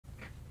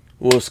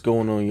What's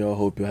going on, y'all?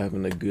 Hope you're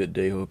having a good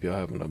day. Hope you're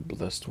having a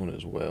blessed one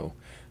as well.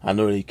 I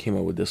know they came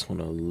out with this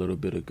one a little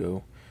bit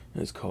ago.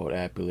 And it's called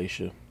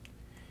Appalachia.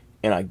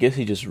 And I guess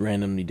he just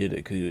randomly did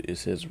it because it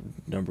says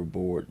number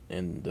board.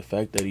 And the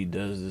fact that he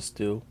does this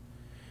still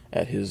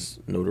at his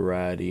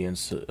notoriety and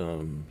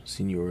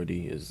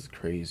seniority is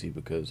crazy,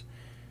 because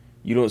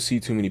you don't see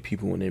too many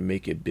people when they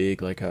make it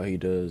big like how he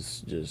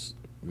does just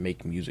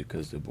make music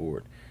because they're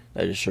bored.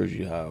 That just shows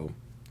you how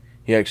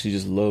he actually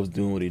just loves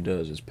doing what he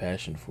does, his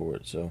passion for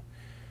it. So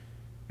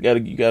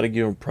you gotta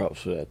give him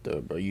props for that though,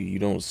 bro. You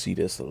don't see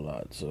this a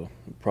lot, so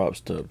props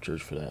to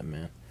Upchurch for that,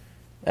 man.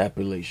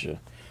 Appalachia.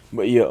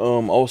 But yeah,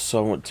 also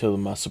I want to tell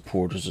my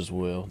supporters as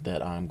well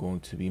that I'm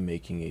going to be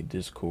making a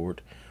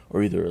Discord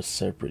or either a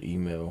separate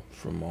email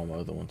from all my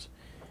other ones.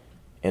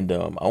 And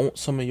I want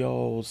some of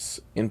y'all's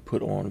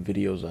input on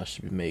videos I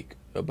should make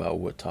about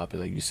what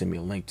topic. Like, you send me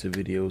a link to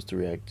videos to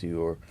react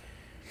to, or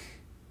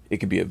it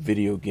could be a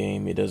video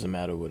game. It doesn't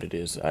matter what it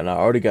is. And I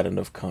already got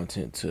enough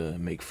content to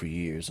make for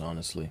years,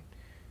 honestly.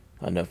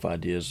 Enough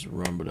ideas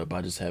rumbled up.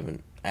 I just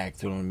haven't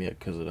acted on them yet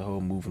because of the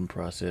whole moving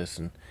process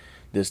and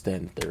this,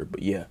 that, and third.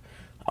 But yeah,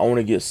 I want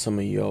to get some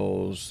of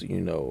y'all's,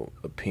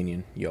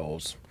 opinion. I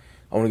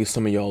want to get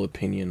some of y'all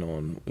opinion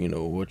on,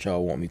 what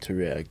y'all want me to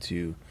react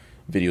to,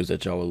 videos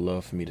that y'all would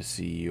love for me to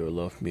see or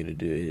love for me to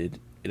do.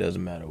 It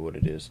doesn't matter what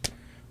it is.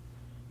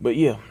 But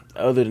yeah,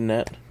 other than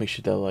that, make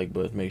sure that like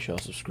button, make sure y'all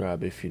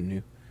subscribe if you're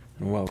new,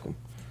 and welcome.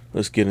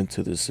 Let's get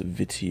into this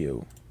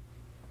video.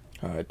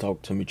 Alright,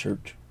 talk to me,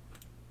 church.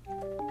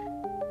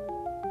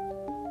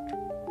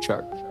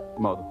 Church,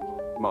 mother.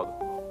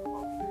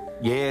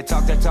 Yeah,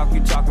 talk that talk, you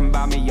talking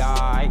about me,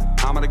 alright.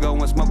 I'm gonna go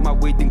and smoke my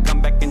weed, then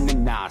come back in the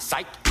night.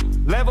 Psych.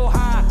 Level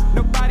high,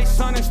 nobody's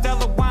son and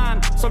stellar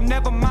wine, so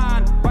never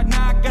mind. Right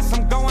now I guess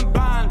I'm going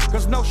blind,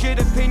 cause no shit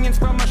opinions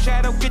from a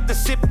shadow get the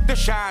sip to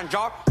shine.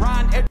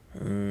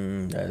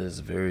 That is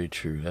very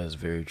true. That is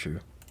very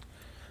true.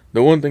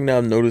 The one thing that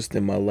I've noticed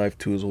in my life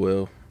too as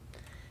well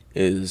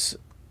is,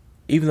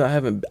 even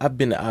though I've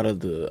been out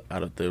of the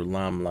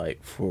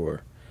limelight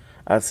for,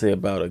 I'd say,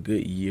 about a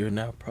good year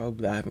now,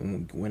 probably. I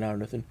haven't went out or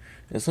nothing,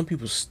 and some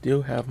people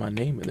still have my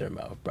name in their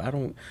mouth, but I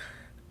don't.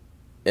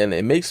 And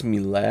it makes me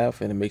laugh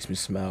and it makes me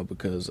smile,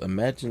 because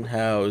imagine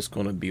how it's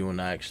gonna be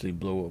when I actually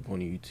blow up on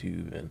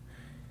YouTube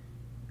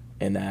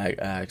and I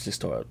actually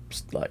start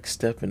like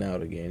stepping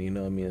out again, you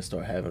know what I mean, and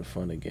start having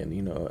fun again.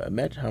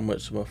 Imagine how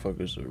much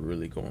motherfuckers are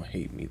really gonna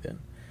hate me then.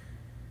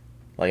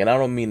 Like, and I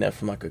don't mean that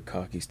from like a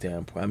cocky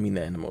standpoint. I mean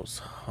that in the most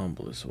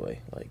humblest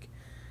way. Like,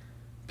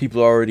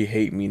 people already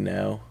hate me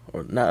now,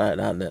 or not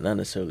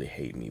necessarily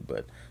hate me,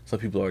 but some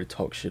people already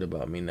talk shit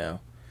about me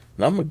now.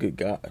 And I'm a good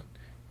guy.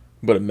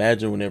 But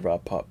imagine whenever I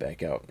pop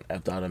back out,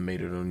 after I done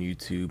made it on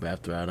YouTube,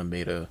 after I done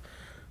made a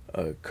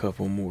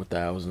couple more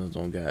thousands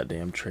on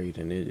goddamn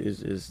trading.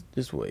 It's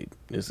just wait.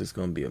 This is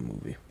gonna be a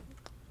movie.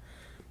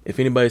 If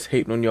anybody's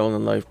hating on y'all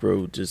in life,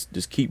 bro,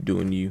 just keep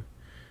doing you.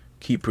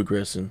 Keep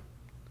progressing.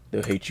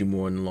 They'll hate you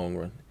more in the long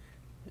run.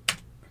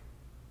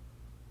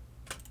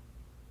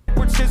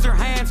 Scissor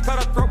hands,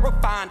 cut a throat,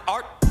 refined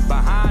art.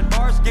 Behind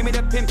bars, give me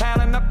the pen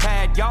pal and the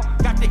pad, y'all.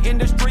 Got the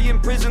industry in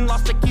prison,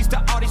 lost the keys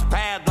to all these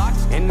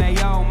padlocks, and they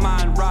all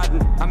mind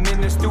rotten. I'm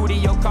in the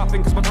studio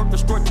coughing, cause my throat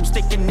destroyed from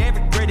sticking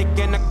every critic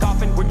in the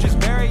coffin, which is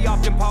very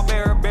often Paul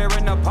Bearer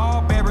bearing a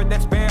pallbearer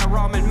that's bare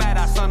Roman mad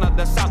eye son of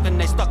the south,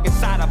 and they stuck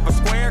inside of a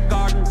square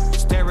garden,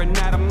 staring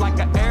at him like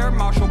an air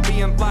marshal,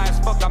 being fly as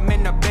fuck. I'm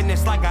in the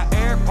business like an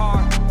air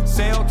par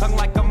sail, tongue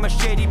like a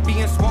machete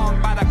being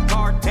swung by the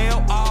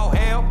cartel. All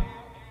hell.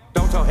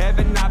 Don't tell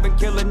heaven I've been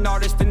killing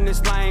artists in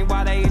this lane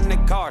while they in the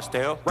car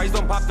still. Raised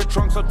on pop the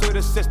trunk, so to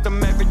the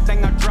system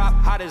everything I drop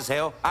hot as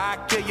hell. I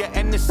kill you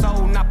and this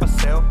soul not for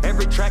sale.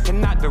 Every track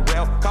cannot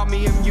derail. Call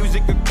me in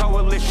music a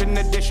coalition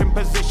edition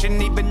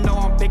position, even though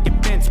I'm picking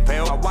fence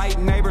pale. My white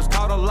neighbors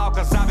call the law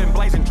cause I've been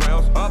blazing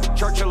trails.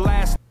 Upchurch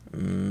last.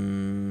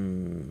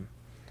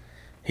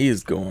 He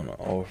is going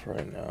off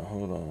right now.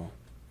 Hold on.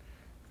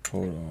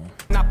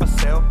 Not for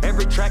sale.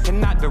 Every track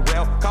cannot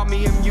derail. Call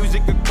me in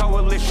music a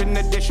coalition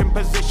edition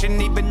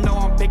position, even though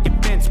I'm picking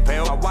fence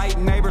pale. My white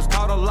neighbors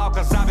call the law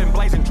cause I've been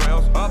blazing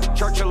trails.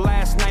 Upchurch your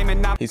last name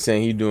and I'm. He's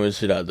saying he doing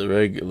shit out the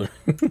regular.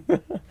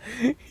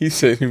 He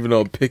said even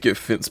on picket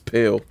fence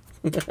pale.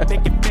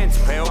 Picket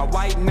fence pale. My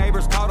white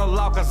neighbors call the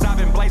law cause I've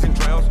been blazing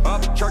trails.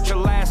 Upchurch your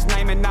last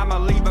name and I'ma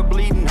leave a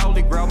bleeding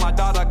holy grail. My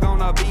daughter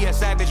gonna be a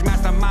savage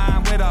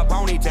mastermind with a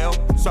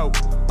ponytail. So,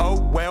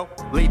 oh well,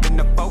 leaving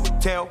the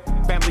hotel.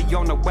 Family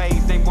on the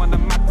wave, name one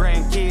of my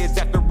grandkids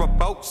after a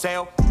boat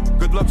sale.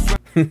 Good luck.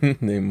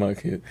 Name my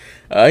kid.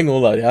 I ain't gonna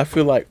lie to you. I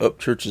feel like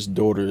Upchurch's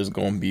daughter is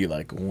gonna be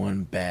like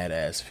one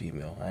badass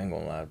female. I ain't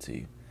gonna lie to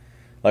you.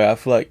 Like, I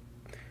feel like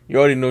you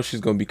already know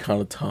she's gonna be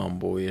kind of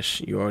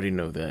tomboyish. You already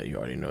know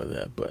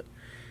that. But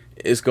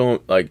it's gonna,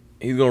 like,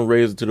 he's gonna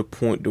raise her to the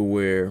point to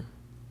where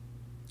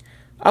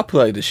I put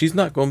like this. She's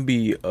not gonna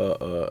be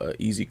a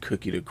easy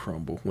cookie to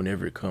crumble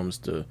whenever it comes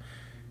to,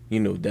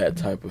 that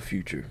type of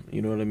future.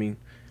 You know what I mean?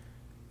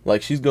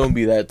 Like, she's gonna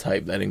be that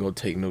type that ain't gonna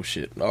take no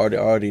shit. I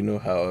already know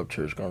how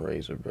Upchurch gonna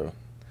raise her, bro.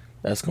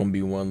 That's gonna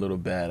be one little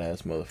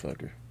badass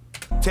motherfucker.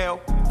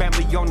 Tell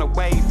family on the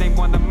wave, name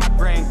one of my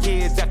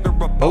grandkids after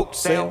a boat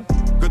sale.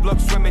 Good luck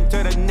swimming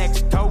to the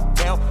next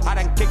hotel. I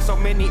done kicked so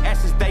many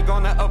asses, they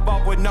gonna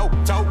evolve with no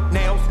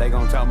toenails. They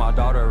gonna tell my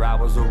daughter I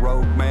was a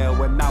rogue male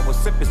when I was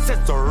sipping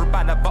scissor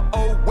by the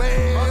oh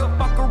well.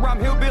 Motherfucker, I'm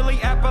hillbilly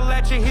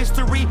Appalachia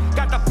history.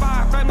 Got the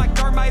fire flame like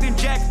thermite and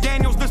Jack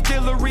Daniels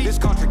distillery. This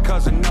country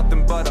cousin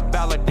nothing but a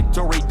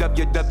valedictory.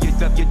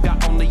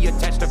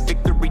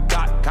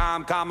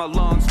 www.onlyattached-to-victory.com. Comma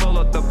lungs full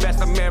of the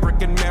best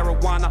American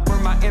marijuana. For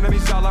my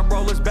enemies, all I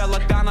roll is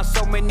belladonna.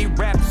 So many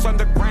raps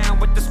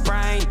underground with the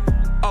sprain.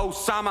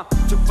 Osama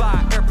to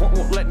fly airport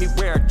won't let me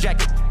wear a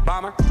jacket.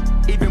 Bomber,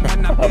 even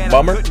when I'm dead,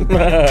 I couldn't be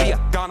a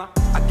goner.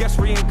 I guess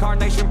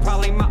reincarnation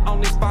probably my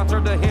only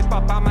sponsor. The hip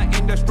hop, I'm an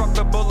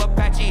indestructible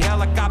Apache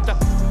helicopter.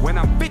 When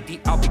I'm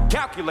 50, I'll be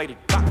calculated.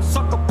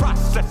 Sucker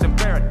processing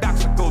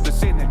paradoxical.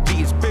 This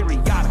energy is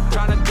periodic.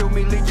 Trying to do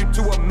me lead you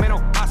to a mental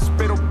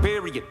hospital.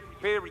 Period.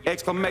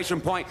 Exclamation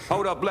point.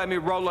 Hold up, let me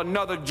roll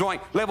another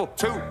joint. Level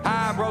 2,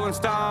 high rolling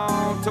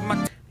stone to my.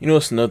 You know,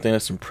 it's another thing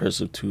that's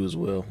impressive too as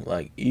well.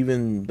 Like,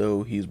 even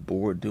though he's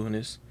bored doing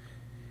this,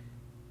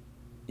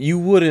 you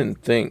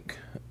wouldn't think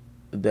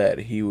that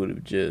he would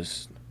have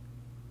just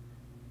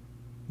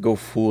go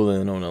full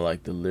in on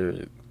like the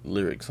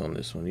lyrics on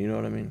this one. You know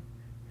what I mean?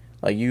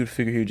 Like, you'd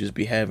figure he'd just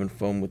be having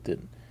fun with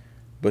it,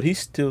 but he's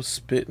still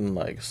spitting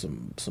like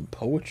some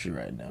poetry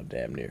right now,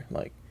 damn near.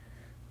 Like,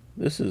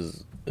 this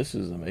is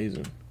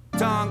amazing.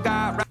 Tongue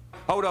guy,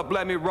 hold up,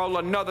 let me roll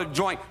another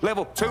joint.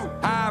 Level 2,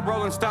 high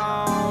rolling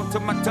stone to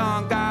my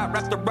tongue guy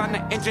wrapped around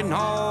the engine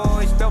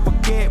hoist. Don't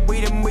forget,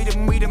 we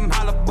them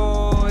holla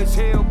boys.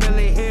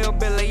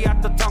 Hillbilly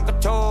out the Tonka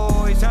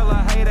toys.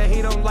 Hella hater,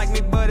 he don't like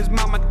me, but his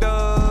mama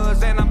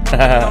does. And I'm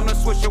on the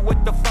swisher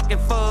with the fucking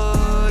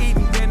fuzz.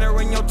 Eating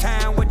dinner in your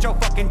town with your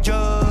fucking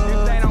judge.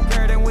 If they don't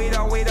care, then we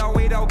don't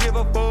give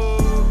a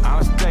fuck. I'm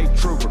a state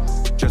trooper,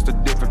 just a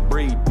different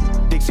breed.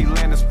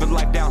 Dixielanders for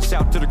life down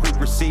south to the Greek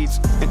receipts.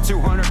 In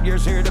 200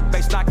 years here, the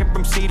bass knocking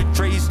from cedar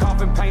trees.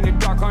 Coffin painted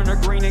dark hunter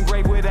green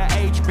engraved with a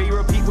HB.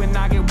 Repeat when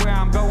I get where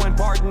I'm going,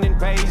 pardon in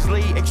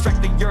Paisley.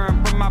 Extract the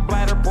urine from my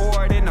bladder,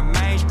 pour it in the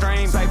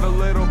mainstream. Save a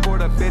little for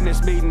the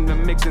business meeting to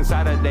mix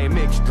inside a day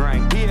mixed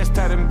drink. PS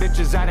tell them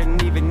bitches I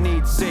didn't even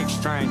need 6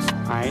 strings.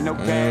 I ain't no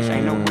Cash,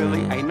 ain't no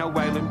Willie, ain't no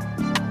Waylon.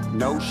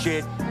 No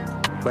shit,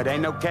 but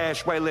ain't no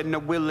Cash, Waylon, no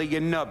Willie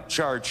in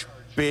Upchurch,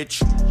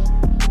 bitch.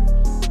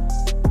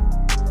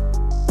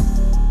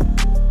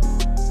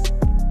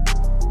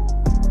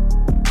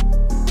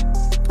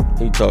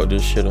 He talked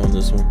this shit on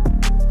this one.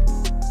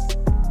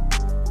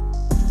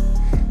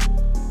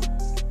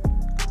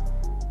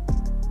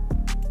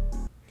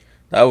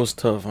 That was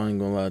tough, I ain't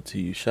gonna lie to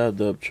you. Shout out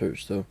to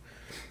Upchurch though.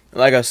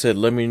 Like I said,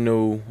 let me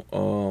know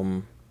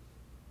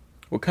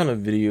what kind of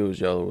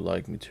videos y'all would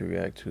like me to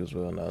react to as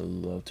well, and I'd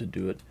love to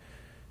do it.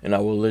 And I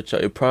will let y'all,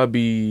 it'll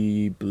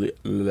probably be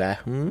I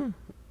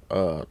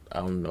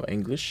don't know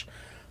English.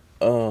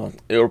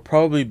 It'll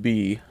probably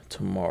be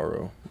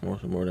tomorrow,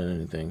 more than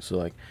anything. So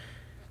like,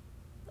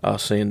 I'll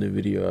say in the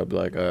video, I'll be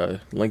like,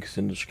 links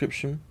in the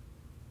description,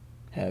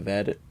 have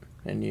at it,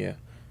 and yeah.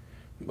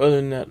 Other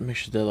than that, make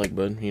sure that like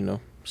button, you know,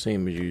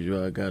 same as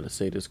usual. I gotta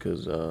say this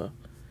because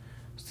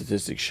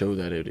statistics show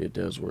that it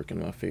does work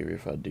in my favor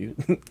if I do.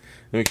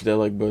 Make sure that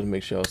like button,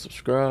 make sure y'all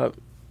subscribe,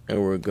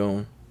 and we're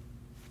going.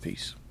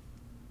 Peace.